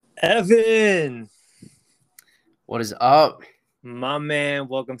Evan, What is up? my man,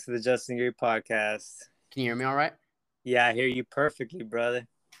 welcome to the Justin Gray podcast. Can you hear me all right? Yeah, I hear you perfectly, brother.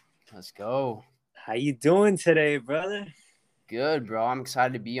 Let's go. How you doing today, brother? Good, bro. I'm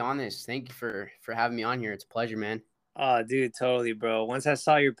excited to be on this. Thank you for having me on here. It's a pleasure, man. Oh, dude, totally, bro. Once I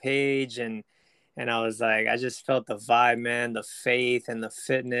saw your page and I was like, I just felt the vibe, man, the faith and the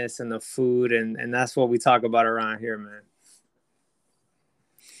fitness and the food and that's what we talk about around here, man.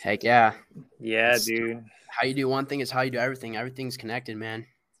 Heck yeah. Yeah, It's dude. how you do one thing is how you do everything. Everything's connected, man.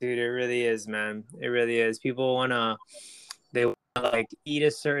 Dude, it really is, man. It really is. People they want to like eat a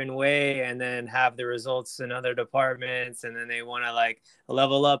certain way and then have the results in other departments, and then they want to like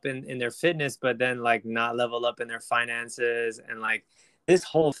level up in their fitness, but then like not level up in their finances. And like this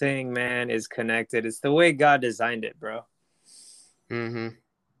whole thing, man, is connected. It's the way God designed it, bro. 100%.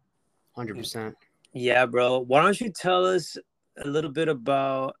 Yeah, bro. Why don't you tell us a little bit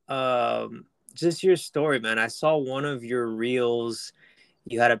about just your story, man? I saw one of your reels.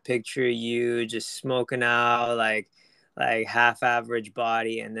 You had a picture of you just smoking out, like half average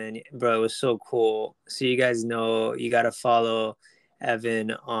body, and then bro, it was so cool. So you guys know you got to follow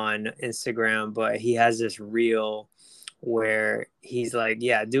Evan on Instagram, but he has this reel where he's like,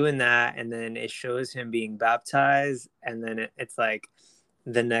 yeah, doing that, and then it shows him being baptized, and then it's like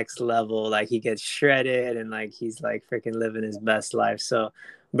the next level, like he gets shredded and like he's like freaking living his best life. So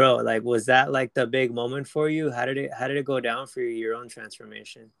bro, like was that like the big moment for you? How did it go down for you, your own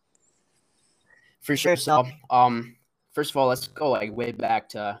transformation? For sure. So, first of all, let's go like way back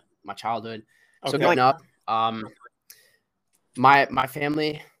to my childhood. So Okay. growing up, my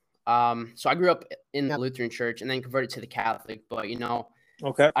family, so I grew up in the Lutheran church and then converted to the Catholic, but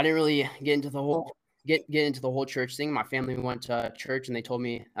Okay. I didn't really get into the whole get into the whole church thing. My family went to church and they told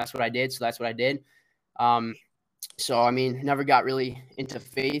me that's what I did, so that's what I did. So I mean, never got really into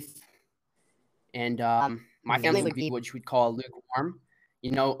faith, and my family would be what you would call lukewarm.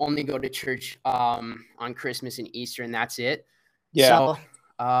 Only go to church on Christmas and Easter, and that's it. Yeah.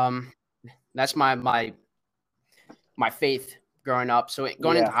 So that's my faith growing up. So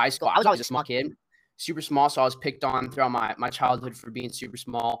going into high school, I was always a small kid, super small. So I was picked on throughout my childhood for being super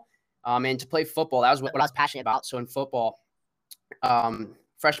small. And to play football, that was what I was passionate about. So in football,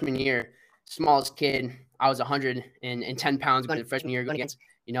 freshman year, smallest kid, I was 110 pounds going to freshman year, going against,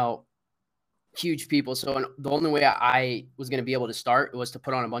 huge people. So the only way I was going to be able to start was to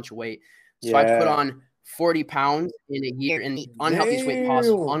put on a bunch of weight. So I put on 40 pounds in a year in the unhealthiest way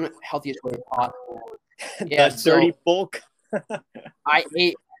possible. Yeah, that dirty bulk. I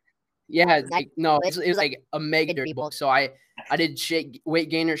ate. Yeah, no, it was like a mega dirty bulk. So I did weight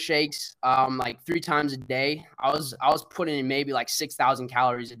gainer shakes like 3 times a day. I was putting in maybe like 6,000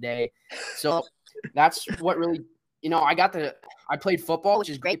 calories a day. So that's what really, I played football, which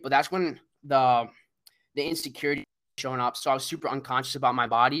is great, but that's when the insecurity showing up. So I was super unconscious about my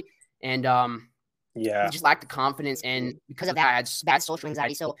body, and I just lacked the confidence, and because of that, I had bad social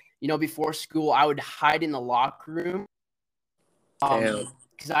anxiety. So before school, I would hide in the locker room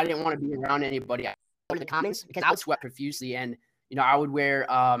because I didn't want to be around anybody. I would go to the comments because I would sweat profusely, and I would wear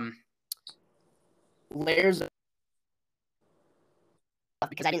layers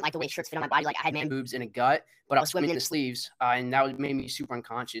because I didn't like the way shirts fit on my body. Like I had man boobs and a gut, but I was swimming in the sleeves, and that made me super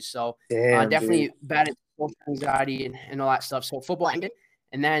unconscious. So definitely bad social anxiety and all that stuff. So football ended,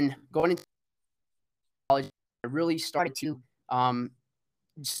 and then going into college, I really started to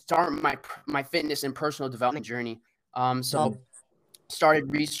start my fitness and personal development journey. So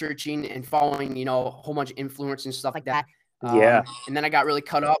started researching and following, a whole bunch of influencers and stuff like that. And then I got really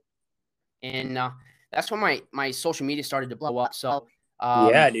cut up, and that's when my social media started to blow up. So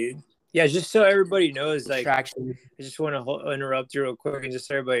yeah, dude. Yeah, just so everybody knows, like, I distraction. just want to interrupt you real quick, and just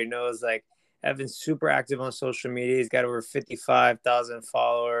so everybody knows, like, Evan's super active on social media. He's got over 55,000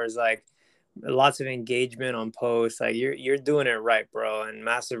 followers, like, lots of engagement on posts. Like, you're doing it right, bro, and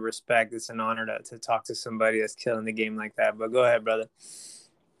massive respect. It's an honor to talk to somebody that's killing the game like that. But go ahead, brother.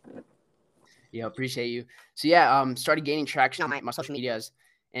 Yeah, appreciate you. So yeah, started gaining traction on my social medias,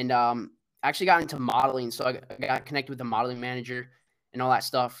 and actually got into modeling. So I got connected with a modeling manager and all that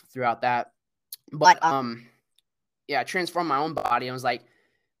stuff throughout that. But yeah, I transformed my own body. I was like,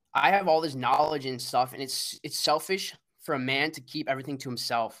 I have all this knowledge and stuff, and it's selfish for a man to keep everything to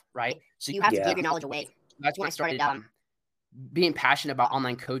himself, right? So you have to give your knowledge away. That's when I started being passionate about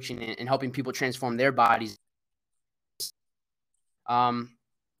online coaching and helping people transform their bodies.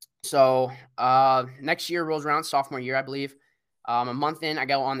 So next year rolls around, sophomore year, I believe. A month in, I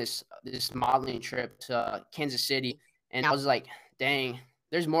go on this modeling trip to Kansas City, and I was like, dang,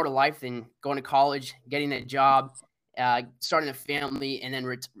 there's more to life than going to college, getting a job, starting a family, and then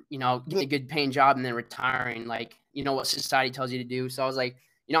getting a good paying job, and then retiring, like, what society tells you to do. So I was like,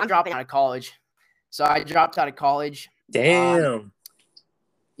 I'm dropping out of college. So I dropped out of college. Damn.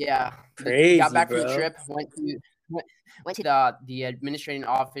 Yeah, Crazy, got back from the bro. trip, went to the administrating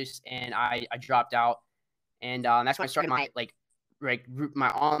office, and I dropped out, and that's when I started my my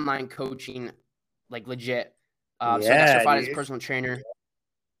online coaching, like, legit. So I got certified as a personal trainer,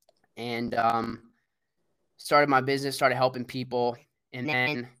 and started my business, started helping people, and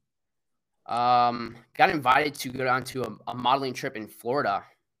then got invited to go down to a modeling trip in Florida,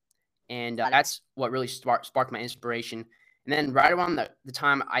 and that's what really sparked my inspiration. And then right around the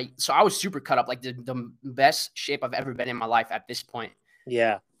time I was super cut up, like the best shape I've ever been in my life at this point.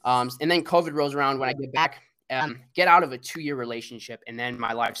 Yeah. And then COVID rolls around when I get back, get out of a 2-year relationship, and then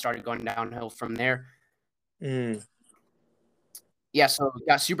my life started going downhill from there. Yeah, so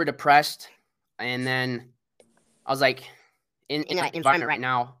got super depressed, and then I was like, in that environment right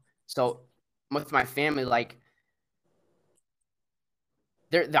now. So with my family, like,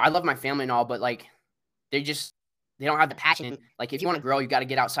 I love my family and all, but like, they don't have the passion. Like, if you want to grow, you got to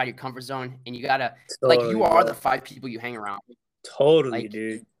get outside your comfort zone, and you got to, like, you are the 5 people you hang around. Totally, like,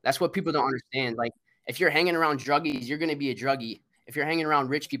 dude. That's what people don't understand. Like, if you're hanging around druggies, you're going to be a druggie. If you're hanging around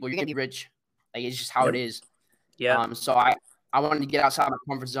rich people, you're going to be rich. Like, it's just how it is. Yeah. So I wanted to get outside my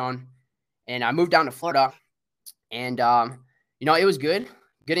comfort zone, and I moved down to Florida, and it was good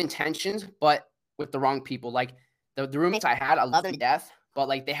intentions, but with the wrong people. Like, the roommates I had, I loved them to death, but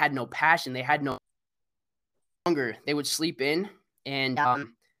like, they had no passion, they had no hunger. They would sleep in and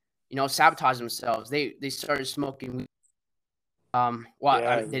sabotage themselves. They started smoking weed.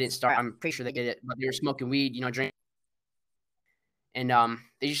 They didn't start. I'm pretty sure they did it, but they were smoking weed, drinking, and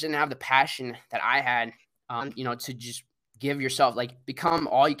they just didn't have the passion that I had. To just give yourself, like, become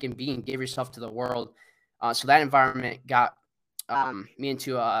all you can be and give yourself to the world. So that environment got me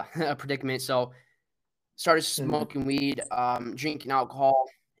into a predicament. So started smoking weed, drinking alcohol,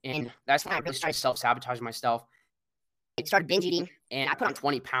 and that's when I really started self-sabotaging myself. I started binge eating, and I put on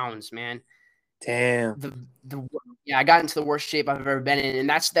 20 pounds, man. Damn. I got into the worst shape I've ever been in, and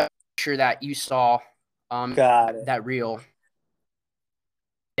that's the picture that you saw. Got it. That real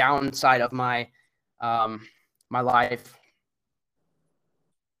downside of my my life.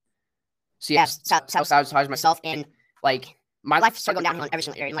 So yeah, self-sabotage myself, and like, my life started going downhill in every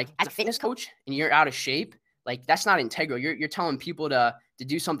single area. And like, as a fitness coach, and you're out of shape, like, that's not integral. You're telling people to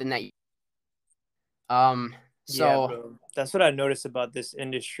do something that yeah, bro. That's what I noticed about this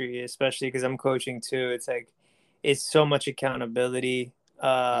industry, especially because I'm coaching too. It's like, it's so much accountability.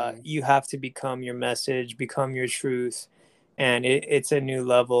 You have to become your message, become your truth, and it's a new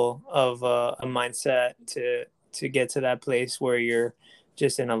level of a mindset to get to that place where you're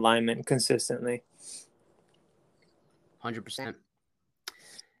just in alignment consistently. 100%.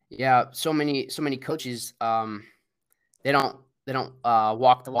 Yeah, so many coaches, they don't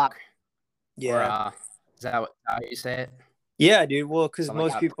walk the walk. Yeah. Or, is that how you say it? Yeah, dude. Well, because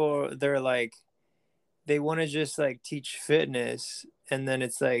most like people, they're like, they want to just like teach fitness, and then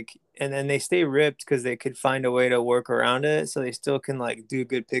it's like, and then they stay ripped because they could find a way to work around it, so they still can like do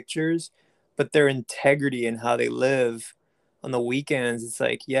good pictures, but their integrity and how they live on the weekends, it's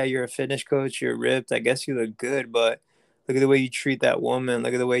like, yeah, you're a fitness coach, you're ripped, I guess you look good, but look at the way you treat that woman,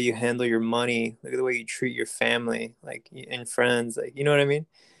 look at the way you handle your money, look at the way you treat your family, like, and friends, like, you know what I mean?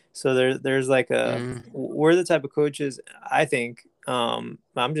 So there's like we're the type of coaches, I think, I'm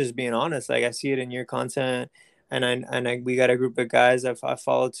just being honest, like, I see it in your content, and we got a group of guys that I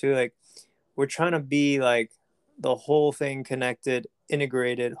follow too, like, we're trying to be like the whole thing, connected,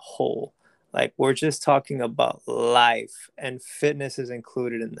 integrated, whole. Like, we're just talking about life, and fitness is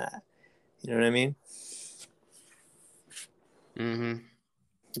included in that. You know what I mean?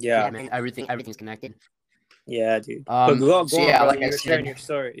 Yeah, man, everything's connected. Yeah, dude. But go on, like you I were said, sharing your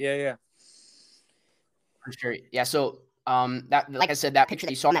story. Yeah. For sure. Yeah. So that, like I said, that picture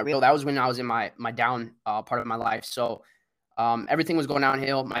that you saw in that reel, that was when I was in my down part of my life. So everything was going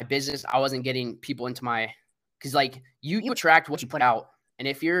downhill. My business, I wasn't getting people into because like, you attract what you put out. And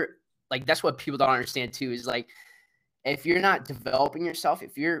if you're like, that's what people don't understand too, is like, if you're not developing yourself,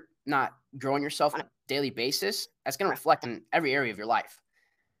 if you're not growing yourself on a daily basis, that's going to reflect in every area of your life.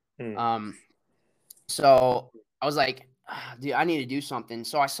 So I was like, dude, I need to do something.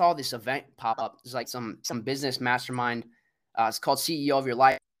 So I saw this event pop up. It's like some business mastermind. It's called CEO of Your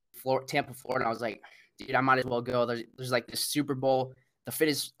Life, Tampa, Florida. And I was like, dude, I might as well go. There's like this Super Bowl, the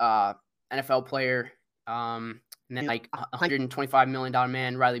fittest NFL player, and then like $125 million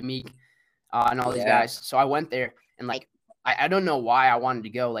man, Riley Meek, and all these guys. So I went there, and like, I don't know why I wanted to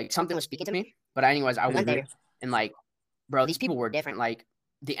go. Like, something was speaking to me. But anyways, I went there, and like, bro, these people were different. Like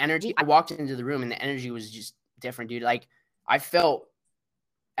the energy, I walked into the room and the energy was just different, dude. Like I felt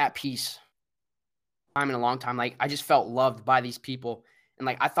at peace time in a long time. Like I just felt loved by these people. And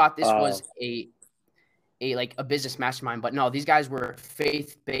like I thought this was a like a business mastermind, but no, these guys were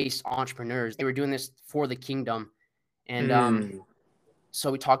faith-based entrepreneurs. They were doing this for the kingdom. And so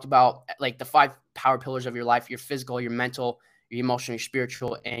we talked about like the 5 power pillars of your life: your physical, your mental, your emotional, your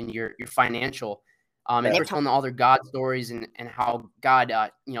spiritual, and your financial. And they were telling all their God stories and how God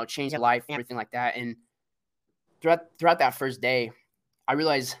changed their life, everything like that. And throughout that first day, I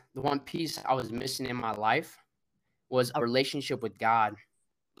realized the one piece I was missing in my life was a relationship with God.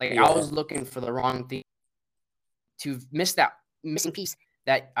 Like I was looking for the wrong thing to miss that missing piece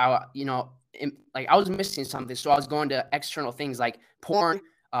that like I was missing something. So I was going to external things like porn,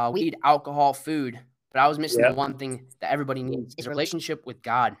 weed, alcohol, food, but I was missing the one thing that everybody needs is a relationship with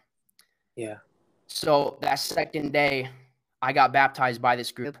God. Yeah. So that second day, I got baptized by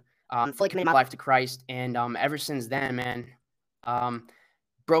this group, fully committed my life to Christ, and ever since then, man,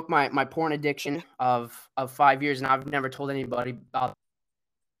 broke my porn addiction of 5 years, and I've never told anybody about.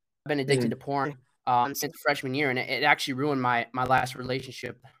 I've been addicted to porn since freshman year, and it actually ruined my last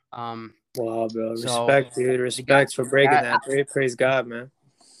relationship. Wow, bro. So Respect, dude. Respect for breaking that. Praise God, man.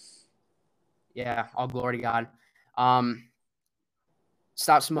 Yeah, all glory to God.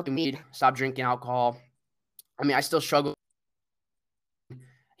 Stop smoking weed, stop drinking alcohol. I mean, I still struggle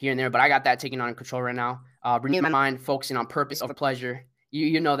here and there, but I got that taken on control right now. Renew my mind, focusing on purpose over pleasure.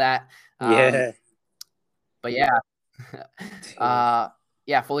 You know that. But yeah.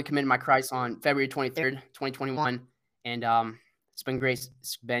 Yeah, fully committed my Christ on February 23rd, 2021. And it's been great.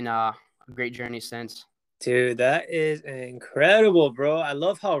 It's been a great journey since. Dude, that is incredible, bro. I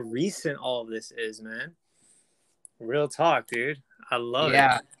love how recent all of this is, man. Real talk, dude. I love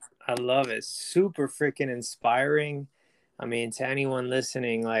it. I love it. Super freaking inspiring. I mean, to anyone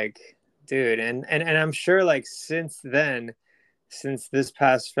listening, like, dude, and I'm sure like since then, since this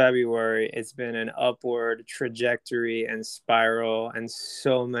past February, it's been an upward trajectory and spiral and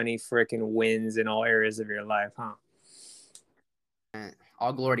so many freaking wins in all areas of your life, huh?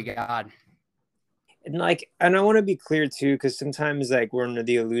 All glory to God. And I want to be clear too, because sometimes like we're under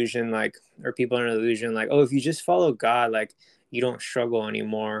the illusion, like, or people are under the illusion, like, oh, if you just follow God, like you don't struggle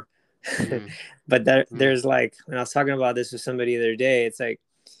anymore. But there's like, and I was talking about this with somebody the other day, it's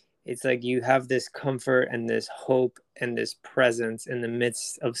like you have this comfort and this hope and this presence in the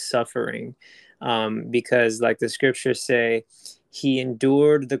midst of suffering, because like the scriptures say, he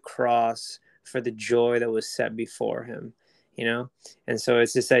endured the cross for the joy that was set before him. And so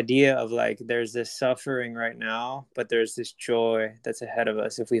it's this idea of like there's this suffering right now, but there's this joy that's ahead of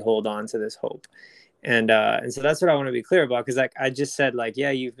us if we hold on to this hope. And so that's what I want to be clear about, because like I just said, like,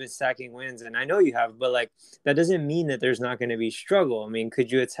 yeah, you've been stacking wins and I know you have, but like that doesn't mean that there's not going to be struggle. I mean,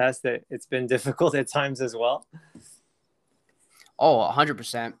 could you attest that it's been difficult at times as well? Oh,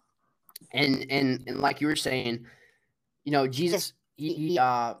 100%. And like you were saying, Jesus, he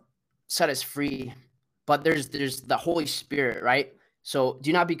set us free, but there's the Holy Spirit, right? So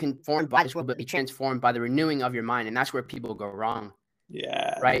do not be conformed by this world, but be transformed by the renewing of your mind. And that's where people go wrong.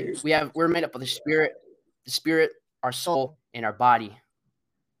 Yeah. Right. Dude. We're made up of the spirit, our soul, and our body.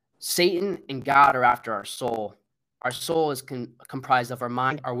 Satan and God are after our soul. Our soul is comprised of our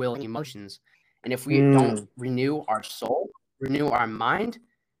mind, our will, and emotions. And if we don't renew our soul, renew our mind,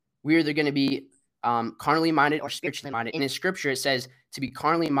 we're either going to be carnally minded or spiritually minded. And in scripture, it says to be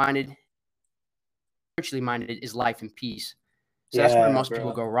carnally minded, spiritually minded is life and peace. So that's where most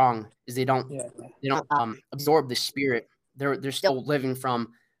people go wrong, is they don't absorb the spirit. They're still living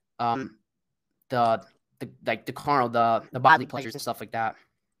from the carnal, the bodily pleasures and stuff like that.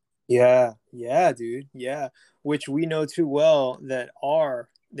 Yeah, dude. Yeah, which we know too well that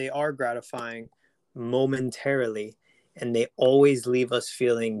they are gratifying momentarily, and they always leave us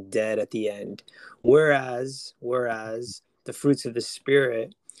feeling dead at the end. Whereas the fruits of the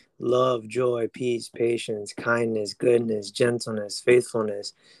spirit, love, joy, peace, patience, kindness, goodness, gentleness,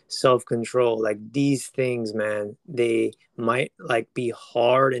 faithfulness, self-control, like these things, man, they might like be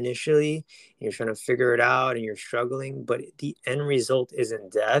hard initially, and you're trying to figure it out and you're struggling, but the end result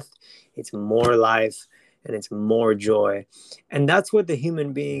isn't death. It's more life and it's more joy. And that's what the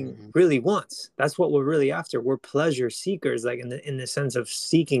human being really wants. That's what we're really after. We're pleasure seekers, like in the sense of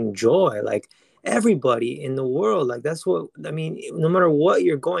seeking joy. Like everybody in the world, like that's what I mean. No matter what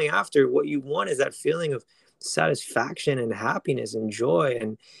you're going after, what you want is that feeling of satisfaction and happiness and joy.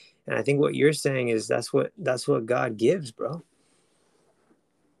 And I think what you're saying is that's what God gives, bro.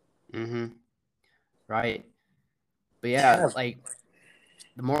 Right. But yeah, like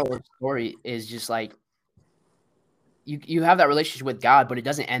the moral of the story is just like you have that relationship with God, but it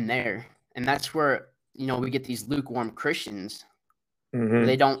doesn't end there. And that's where, we get these lukewarm Christians where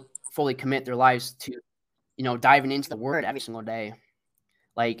they don't fully commit their lives to, diving into the word every single day.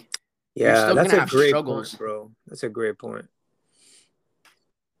 Like, you're Yeah, still going that's to a have great struggles. point, bro. That's a great point.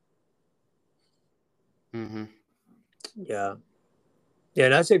 Mm-hmm. Yeah. Yeah,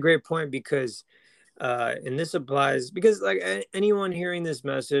 that's a great point because and this applies because like anyone hearing this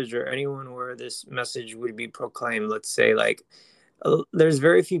message or anyone where this message would be proclaimed, let's say like there's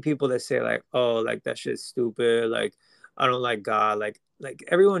very few people that say like, oh, like that shit's stupid, like I don't like God, like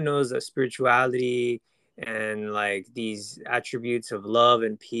everyone knows that spirituality and like these attributes of love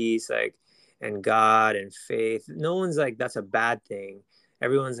and peace, like and God and faith, no one's like that's a bad thing.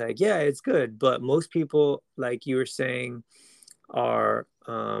 Everyone's like, yeah, it's good, but most people, like you were saying, are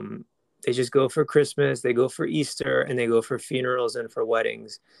they just go for Christmas, they go for Easter, and they go for funerals and for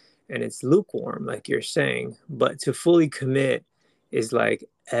weddings. And it's lukewarm, like you're saying. But to fully commit is like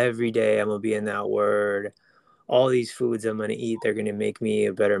every day I'm gonna be in that word. All these foods I'm gonna eat, they're gonna make me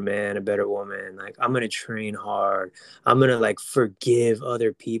a better man, a better woman. Like I'm gonna train hard. I'm gonna like forgive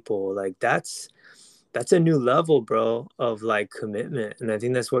other people. Like that's a new level, bro, of like commitment. And I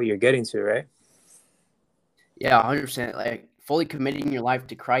think that's what you're getting to, right? Yeah, 100%. Like, fully committing your life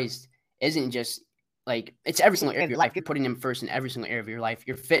to Christ isn't just like, it's every single area of your life. You're putting him first in every single area of your life.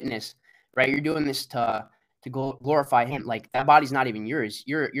 Your fitness, right? You're doing this to glorify him. Like, that body's not even yours.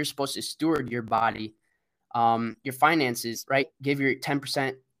 You're supposed to steward your body, your finances, right? Give your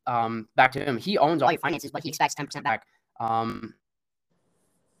 10% back to him. He owns all your finances, but he expects 10% back.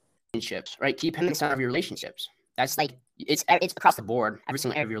 Relationships, right? Keep him in the center of your relationships. That's like, it's across the board, every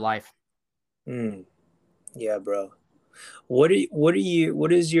single area of your life. Mm, yeah, bro. What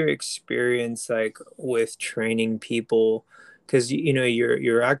is your experience like with training people? Because you know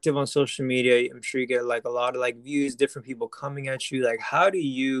you're active on social media. I'm sure you get like a lot of like views, different people coming at you. Like, how do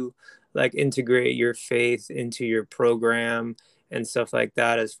you like integrate your faith into your program and stuff like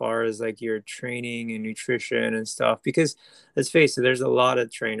that, as far as like your training and nutrition and stuff? Because let's face it, there's a lot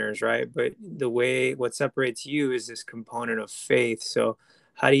of trainers, right? But what separates you is this component of faith. So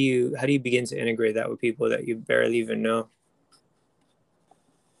how do you begin to integrate that with people that you barely even know?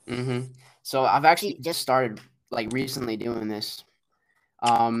 Mm-hmm. So I've actually just started like recently doing this.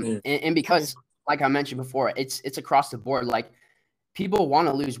 Mm. And because, like I mentioned before, it's across the board. Like, people want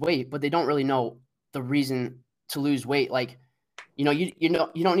to lose weight, but they don't really know the reason to lose weight. Like, you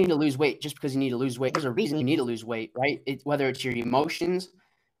don't need to lose weight just because you need to lose weight. There's a reason you need to lose weight, right? Whether it's your emotions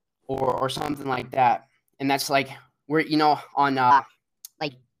or something like that. And that's like where, on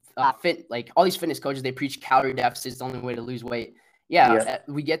like fit, like all these fitness coaches, they preach calorie deficit is the only way to lose weight. Yeah, Yeah.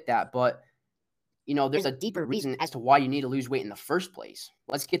 we get that, but there's a deeper reason as to why you need to lose weight in the first place.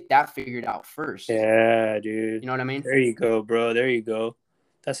 Let's get that figured out first. Yeah, dude. You know what I mean? There you go, bro. There you go.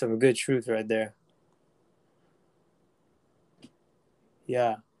 That's some good truth right there.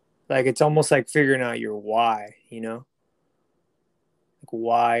 Yeah. Like it's almost like figuring out your why, you know? Like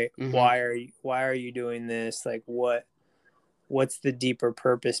why Mm-hmm. why are you doing this? Like what's the deeper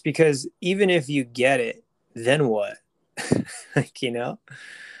purpose? Because even if you get it, then what? Like, you know?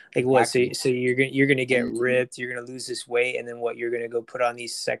 Like what? So, Exactly. so you're gonna get And ripped. You're gonna lose this weight, and then what? You're gonna go put on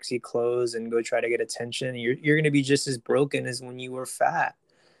these sexy clothes and go try to get attention. You're gonna be just as broken as when you were fat.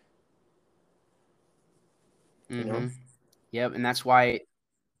 You know? mm-hmm. Yep, and that's why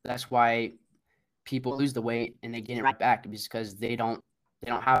people lose the weight and they gain it right back, because they don't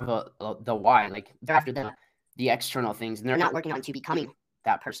have the why. Like, they're after the external things, and they're not working on to becoming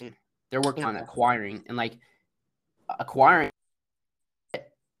that person. They're working on acquiring, and like, acquiring,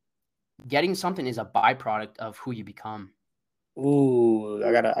 getting something is a byproduct of who you become. Ooh,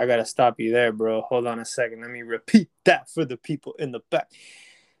 I gotta stop you there, bro. Hold on a second. Let me repeat that for the people in the back.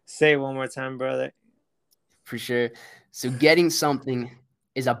 Say it one more time, brother. For sure. So getting something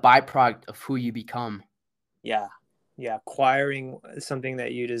is a byproduct of who you become. Yeah. Yeah. Acquiring something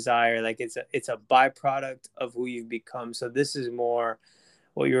that you desire, like it's a byproduct of who you've become. So this is more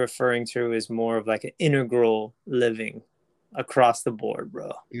what you're referring to is more of like an integral living across the board,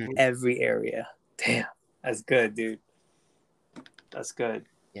 bro. Mhm. Every area. Damn. That's good, dude. That's good.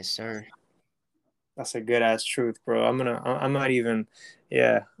 Yes, sir. That's a good ass truth, bro. I might even,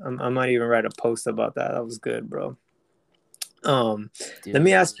 yeah, I might even write a post about that. That was good, bro. Um, Let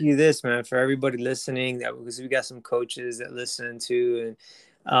me Dude. ask you this, man, for everybody listening, that because we got some coaches that listen to,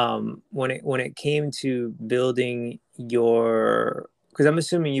 and when it came to building your, because I'm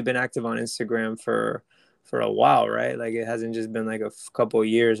assuming you've been active on Instagram for a while, right? Like it hasn't just been like a couple of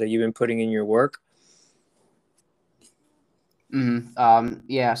years that you've been putting in your work.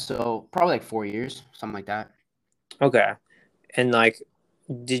 Yeah, so probably like 4 years, something like that. Okay. And like,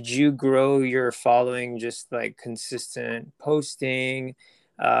 did you grow your following just like consistent posting,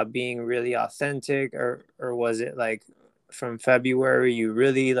 being really authentic, or was it like from February you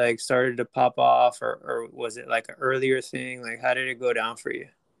really like started to pop off, or was it like an earlier thing? Like, how did it go down for you?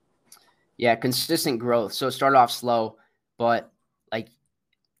 Yeah, consistent growth. So it started off slow, but like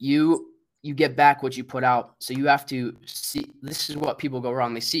you get back what you put out. So you have to see, this is what people go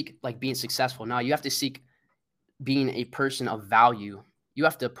wrong. They seek like being successful. Now you have to seek being a person of value. You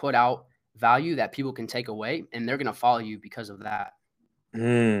have to put out value that people can take away, and they're going to follow you because of that.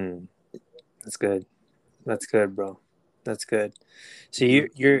 Hmm, that's good. That's good, bro. That's good. So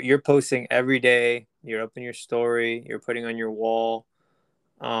Mhm. you're posting every day. You're up in your story. You're putting on your wall,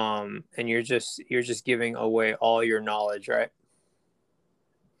 and you're just giving away all your knowledge, right?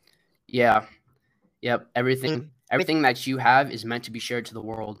 Yeah. Yep. Everything that you have is meant to be shared to the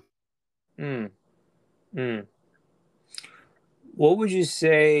world. Mm, mm. What would you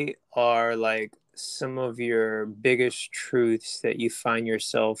say are like some of your biggest truths that you find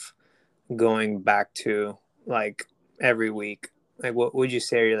yourself going back to like every week? Like what would you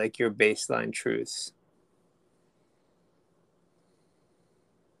say are like your baseline truths?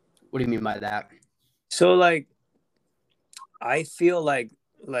 What do you mean by that? So like I feel like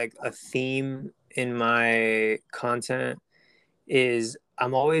a theme in my content is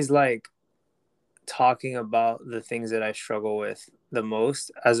I'm always like talking about the things that I struggle with the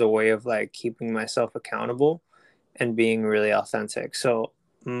most as a way of like keeping myself accountable and being really authentic. So,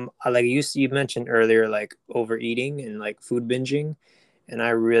 like you mentioned earlier, like overeating and like food binging, and I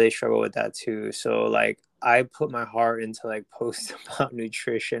really struggle with that too. So, like, I put my heart into like posts about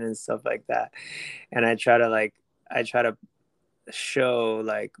nutrition and stuff like that, and I try to show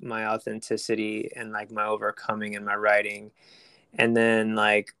like my authenticity and like my overcoming in my writing, and then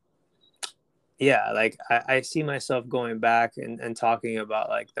like yeah, like I see myself going back and talking about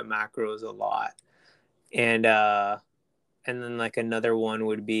like the macros a lot, and and then like another one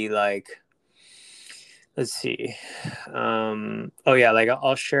would be like, let's see, oh yeah, like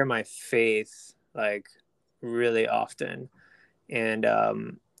I'll share my faith like really often, and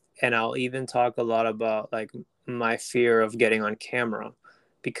and I'll even talk a lot about like my fear of getting on camera,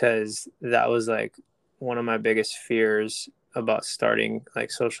 because that was like one of my biggest fears about starting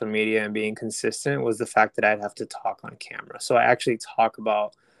like social media and being consistent, was the fact that I'd have to talk on camera. So I actually talk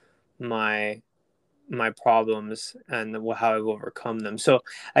about my my problems and how I've overcome them. So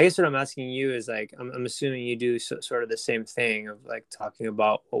I guess what I'm asking you is like, I'm assuming you do sort of the same thing of like talking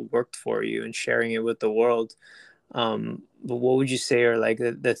about what worked for you and sharing it with the world. But what would you say are like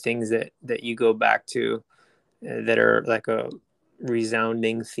the things that you go back to, that are like a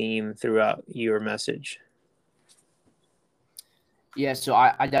resounding theme throughout your message? Yeah, so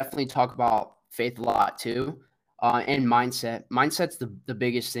I definitely talk about faith a lot too, and mindset. Mindset's the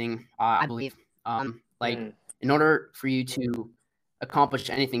biggest thing, I believe. Like Mm, in order for you to accomplish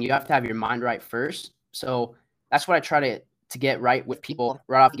anything, you have to have your mind right first. So that's what I try to get right with people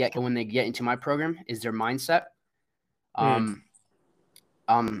right off the get go when they get into my program is their mindset. mm,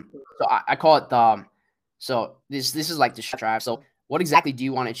 Um, so I call it the so this is like the drive. So what exactly do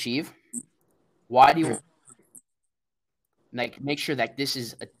you want to achieve? Why do you mm. like make sure that this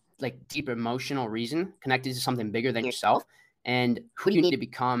is a like deep emotional reason connected to something bigger than yourself, and who do you need to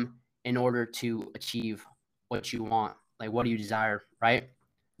become in order to achieve what you want, like what do you desire, right?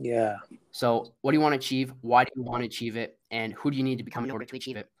 Yeah, So what do you want to achieve, why do you want to achieve it, and who do you need to become in order to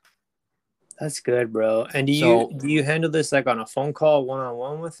achieve it? that's good, bro. And So do you handle this like on a phone call, one on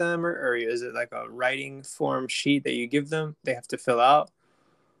one with them, or is it like a writing form sheet that you give them they have to fill out?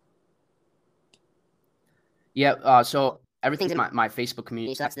 yeah, so everything's in my Facebook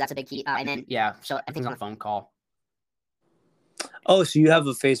community, so that's a big key, and then yeah, so everything's on a phone call. Oh, so you have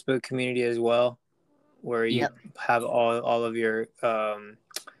a Facebook community as well, where you Yep. have all of your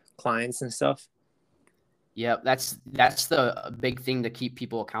clients and stuff? Yep, that's the big thing to keep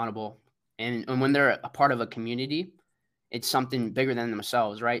people accountable. And when they're a part of a community, it's something bigger than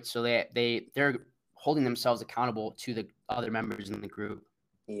themselves, right? So they're holding themselves accountable to the other members in the group.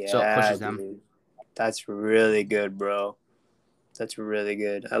 So it Yeah, pushes them. dude. That's really good, bro. That's really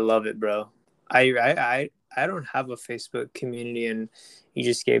good. I love it, bro. I don't have a Facebook community, and you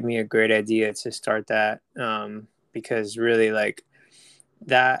just gave me a great idea to start that. Because really, like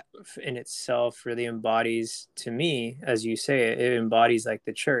that in itself really embodies to me, as you say, it embodies like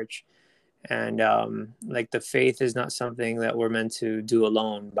the church, and like the faith is not something that we're meant to do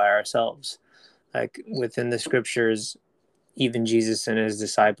alone by ourselves. Like within the scriptures, even Jesus and his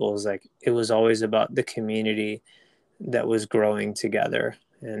disciples, like it was always about the community that was growing together.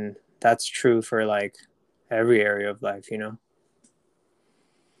 And that's true for like every area of life, you know?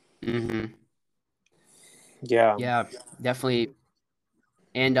 Mm-hmm. Yeah. Yeah, definitely.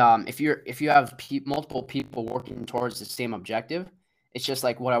 And if you have multiple people working towards the same objective, it's just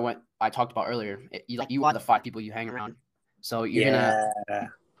like what I talked about earlier. You are the five people you hang around, so you're gonna Yeah.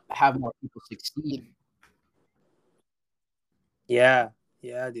 have more people succeed. Yeah.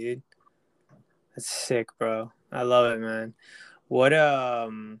 Yeah, dude. That's sick, bro. I love it, man. What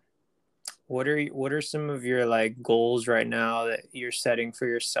what are some of your like goals right now that you're setting for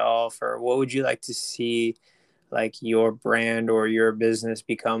yourself, or what would you like to see like your brand or your business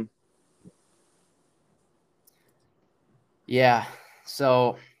become? Yeah,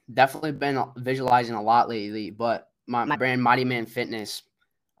 so definitely been visualizing a lot lately, but my brand Mighty Man Fitness,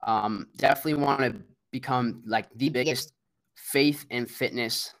 definitely want to become like the biggest faith and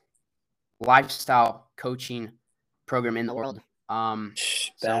fitness lifestyle coaching program in the world. So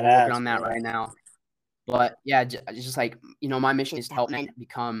we're working Badass, on that bro. right now. But yeah, just like, my mission is to help men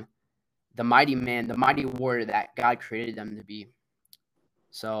become the mighty man, the mighty warrior that God created them to be.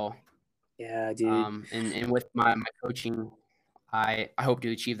 So, Yeah, dude. and with my coaching, I hope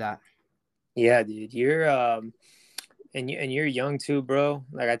to achieve that. Yeah, dude. You're and you're young too, bro.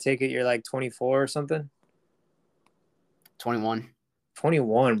 Like I take it you're like 24 or something. 21.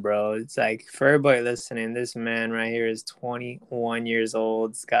 21, bro. It's like for everybody listening, this man right here is 21 years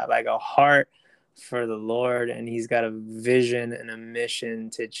old. He's got like a heart for the Lord, and he's got a vision and a mission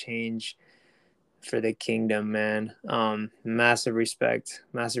to change for the kingdom, man. Massive respect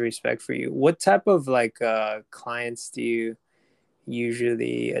for you. What type of like clients do you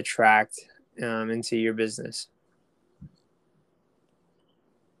usually attract into your business?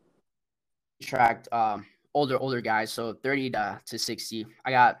 Tracked older guys, so 30 to 60.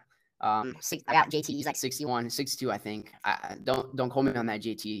 I got JT, he's like 61, 62, I think. Don't quote me on that,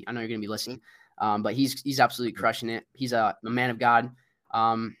 JT. I know you're gonna be listening. But he's absolutely crushing it. He's a man of God.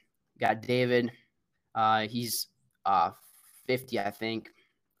 Got David. He's 50, I think.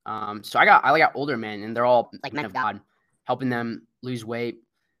 So I got older men, and they're all like men of God, helping them lose weight.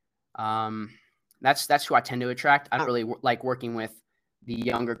 Um, that's who I tend to attract. I don't really like working with the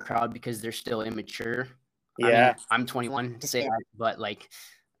younger crowd because they're still immature. I Yeah. mean, I'm 21 to say that, but like,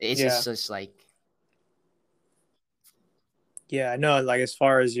 it's Yeah. just like, Yeah, no, like as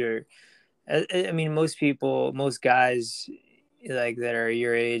far as your I mean, most people, most guys, like that are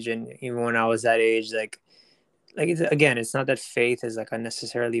your age, and even when I was that age, like it's, again, it's not that faith is like a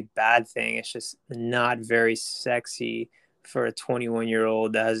necessarily bad thing. It's just not very sexy for a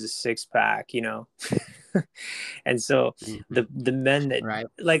 21-year-old that has a six pack, you know. And so the men that right.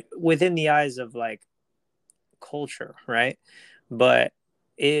 like within the eyes of like culture, right? But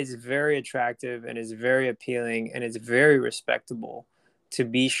it is very attractive and is very appealing and it's very respectable to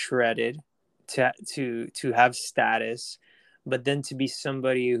be shredded, to have status, but then to be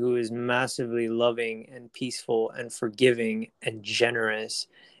somebody who is massively loving and peaceful and forgiving and generous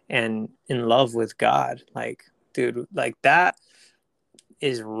and in love with God. Like, dude, like that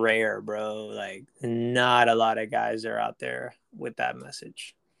is rare, bro. Like, not a lot of guys are out there with that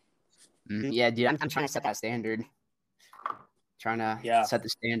message. Yeah, dude, I'm trying to set that standard. Trying to Yeah. set the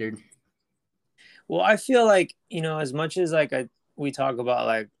standard. Well, I feel like, you know, as much as like we talk about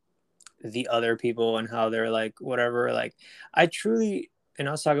like the other people and how they're like whatever, like I truly, and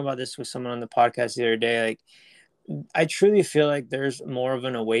I was talking about this with someone on the podcast the other day, like I truly feel like there's more of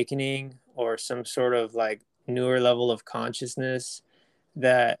an awakening or some sort of like newer level of consciousness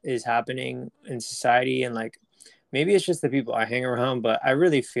that is happening in society. And like maybe it's just the people I hang around, but I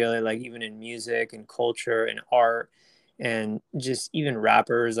really feel it like even in music and culture and art and just even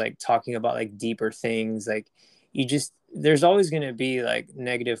rappers like talking about like deeper things. Like you just, there's always going to be like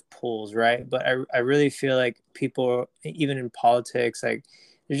negative pulls, right? But I really feel like people, even in politics, like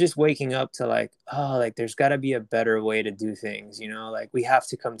they're just waking up to like, oh, like there's got to be a better way to do things, you know, like we have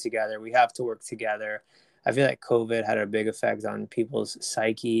to come together, we have to work together. I feel like COVID had a big effect on people's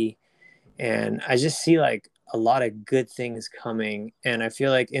psyche. And I just see like a lot of good things coming. And I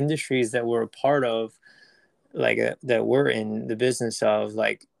feel like industries that we're a part of, like that we're in the business of,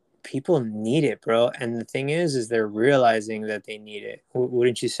 like people need it, bro. And the thing is they're realizing that they need it.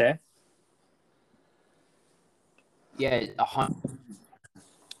 Wouldn't you say? Yeah,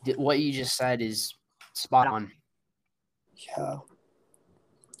 what you just said is spot on. Yeah.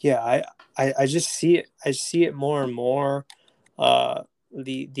 Yeah. I just see it. I see it more and more.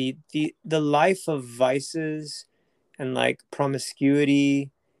 The life of vices and like promiscuity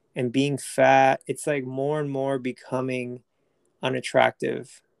and being fat, it's like more and more becoming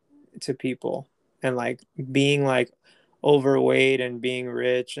unattractive to people. And like being like overweight and being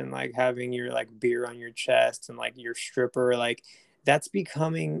rich and like having your like beer on your chest and like your stripper, like that's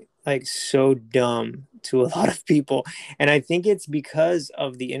becoming like so dumb to a lot of people. And I think it's because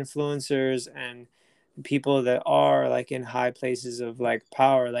of the influencers and people that are like in high places of like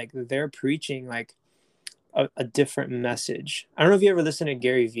power, like they're preaching like a different message. I don't know if you ever listen to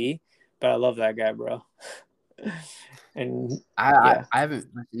Gary Vee, but I love that guy, bro. And yeah. I haven't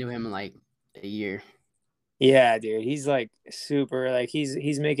knew him in like a year. Yeah, dude, he's like super like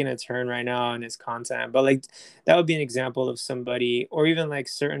he's making a turn right now in his content. But like that would be an example of somebody, or even like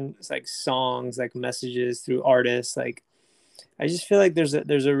certain like songs, like messages through artists. Like I just feel like there's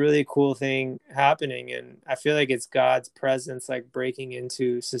a really cool thing happening, and I feel like it's God's presence like breaking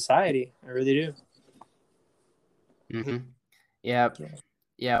into society. I really do. Mm-hmm. Yeah, Yeah.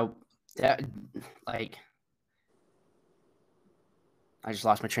 yeah. That like I just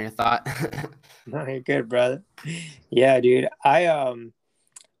lost my train of thought. No, you're good, brother. Yeah, dude. I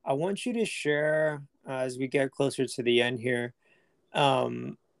want you to share as we get closer to the end here,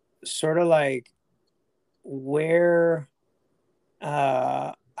 um, sort of like where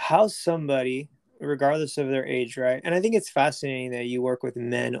how somebody, regardless of their age, right? And I think it's fascinating that you work with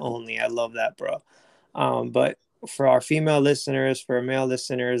men only. I love that, bro. But for our female listeners, for our male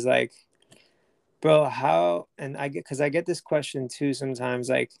listeners, like, bro, how, and I get, because I get this question too sometimes,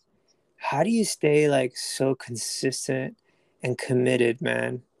 like, how do you stay like so consistent and committed,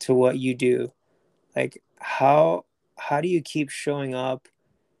 man, to what you do? Like, how do you keep showing up,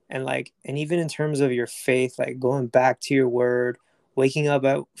 and like, and even in terms of your faith, like going back to your word, waking up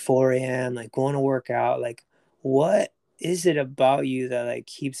at 4 a.m., like going to work out, like what is it about you that like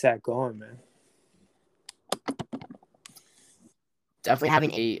keeps that going, man? Definitely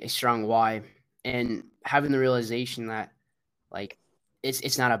having a strong why and having the realization that like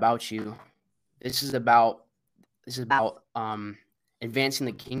it's not about you. This is about advancing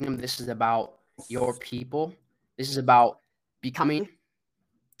the kingdom. This is about your people. This is about becoming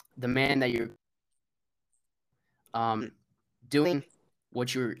the man that you're um doing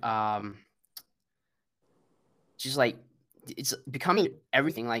what you're just like it's becoming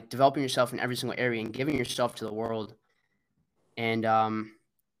everything, like developing yourself in every single area and giving yourself to the world. And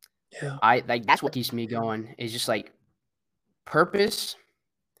Yeah. I like that's what keeps me going is just like purpose,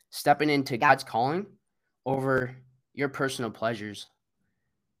 stepping into God's calling over your personal pleasures,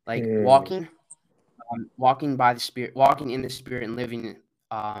 like Mm. walking by the Spirit, walking in the Spirit, and living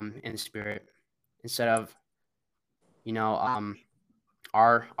in the Spirit instead of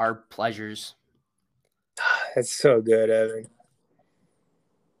our pleasures. That's so good, Evan.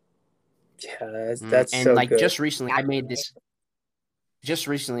 Yeah, that's And so like good. just recently, I made this. Just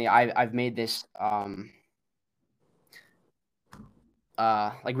recently, I've made this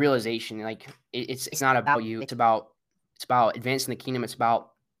like realization. Like it's not about you. It's about advancing the kingdom. It's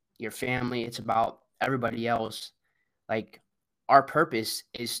about your family. It's about everybody else. Like our purpose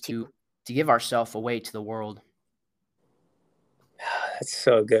is to give ourselves away to the world. That's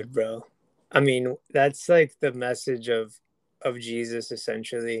so good, bro. I mean, that's like the message of Jesus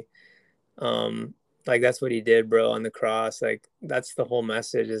essentially. Like that's what he did, bro, on the cross. Like that's the whole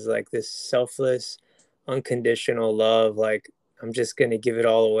message, is like this selfless, unconditional love. Like I'm just gonna give it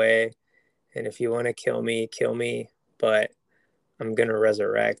all away, and if you want to kill me, but I'm gonna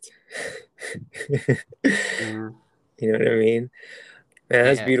resurrect. Mm, You know what I mean? Man,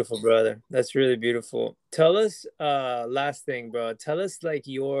 that's yeah. beautiful, brother. That's really beautiful. Tell us, last thing, bro. Tell us like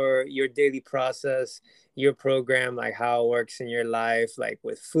your daily process, your program, like how it works in your life, like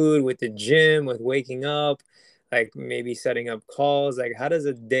with food, with the gym, with waking up, like maybe setting up calls. Like how does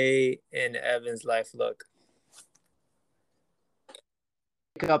a day in Evan's life look?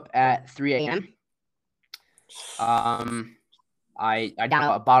 Wake up at 3 a.m. I down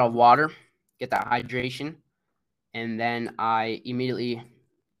a bottle of water, get that hydration, and then I immediately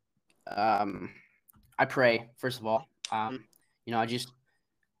I pray first of all. I just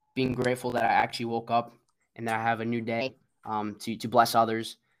being grateful that I actually woke up and that I have a new day to bless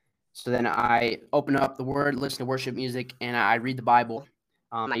others. So then I open up the Word, listen to worship music, and I read the Bible.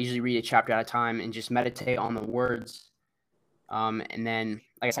 I usually read a chapter at a time and just meditate on the words. And then,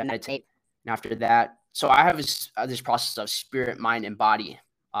 like I said, meditate. And after that, so I have this process of spirit, mind, and body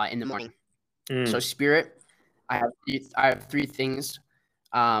in the morning. So Mm. spirit, I have three things: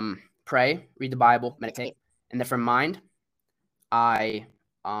 pray, read the Bible, meditate, and then for mind, I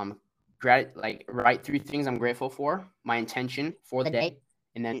write three things I'm grateful for, my intention for the day,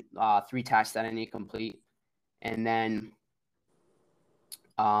 and then three tasks that I need to complete. And then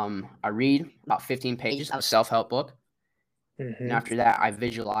I read about 15 pages of a self-help book. And Hmm. after that, I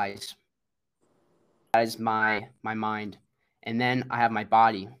visualize. that is my mind. And then I have my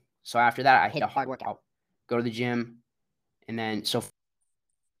body. So after that, I hit a hard workout, go to the gym, and then so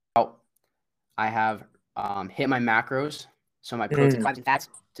I have hit my macros, so my protein, carbs, and fats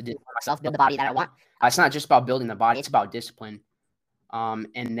to discipline myself, build the body that I want. It's not just about building the body; it's about discipline. And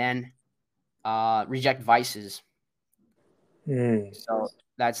then reject vices. So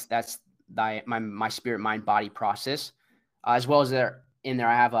that's my spirit, mind, body process, as well as there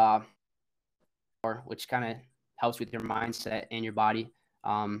I have which kind of helps with your mindset and your body.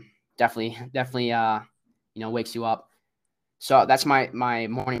 Definitely, wakes you up. So that's my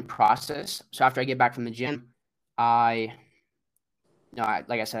morning process. So after I get back from the gym, like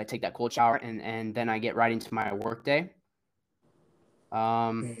I said, I take that cold shower and then I get right into my work day.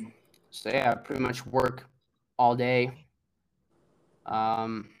 So yeah, I pretty much work all day.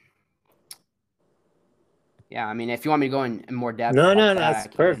 Yeah, I mean, if you want me to go in more depth, No,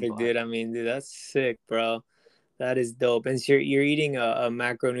 that's perfect, dude. I mean, dude, that's sick, bro. That is dope. And so you're eating a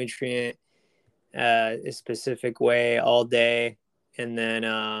macronutrient a specific way all day, and then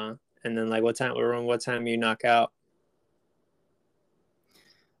like what time you knock out?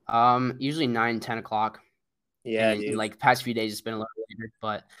 Usually 9-10 o'clock. Yeah, and dude. like past few days it's been a little later,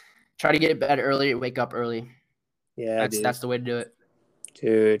 but try to get to bed early, wake up early. Yeah, that's the way to do it.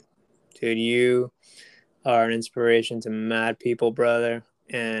 Dude, you are an inspiration to mad people, brother,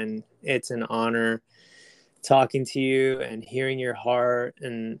 and it's an honor talking to you and hearing your heart.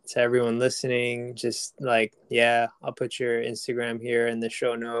 And to everyone listening, just like, yeah, I'll put your Instagram here in the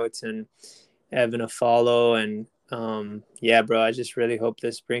show notes and Evan a follow. And yeah, bro, I just really hope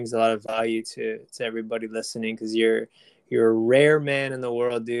this brings a lot of value to everybody listening, because you're a rare man in the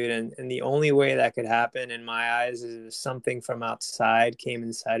world, dude. And the only way that could happen in my eyes is something from outside came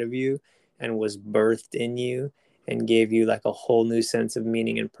inside of you and was birthed in you and gave you like a whole new sense of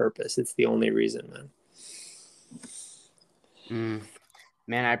meaning and purpose. It's the only reason, man.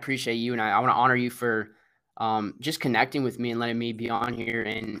 Man, I appreciate you, and I want to honor you for just connecting with me and letting me be on here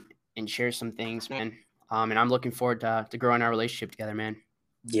and share some things, man. And I'm looking forward to growing our relationship together, man.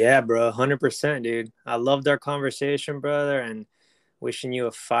 Yeah, bro, 100%, dude. I loved our conversation, brother, and wishing you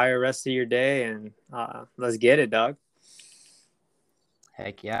a fire rest of your day. And let's get it, dog.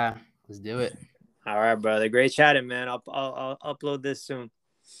 Heck yeah, let's do it. All right, brother. Great chatting, man. I'll upload this soon.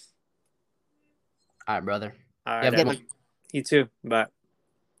 All right, brother. All right, you too. Bye.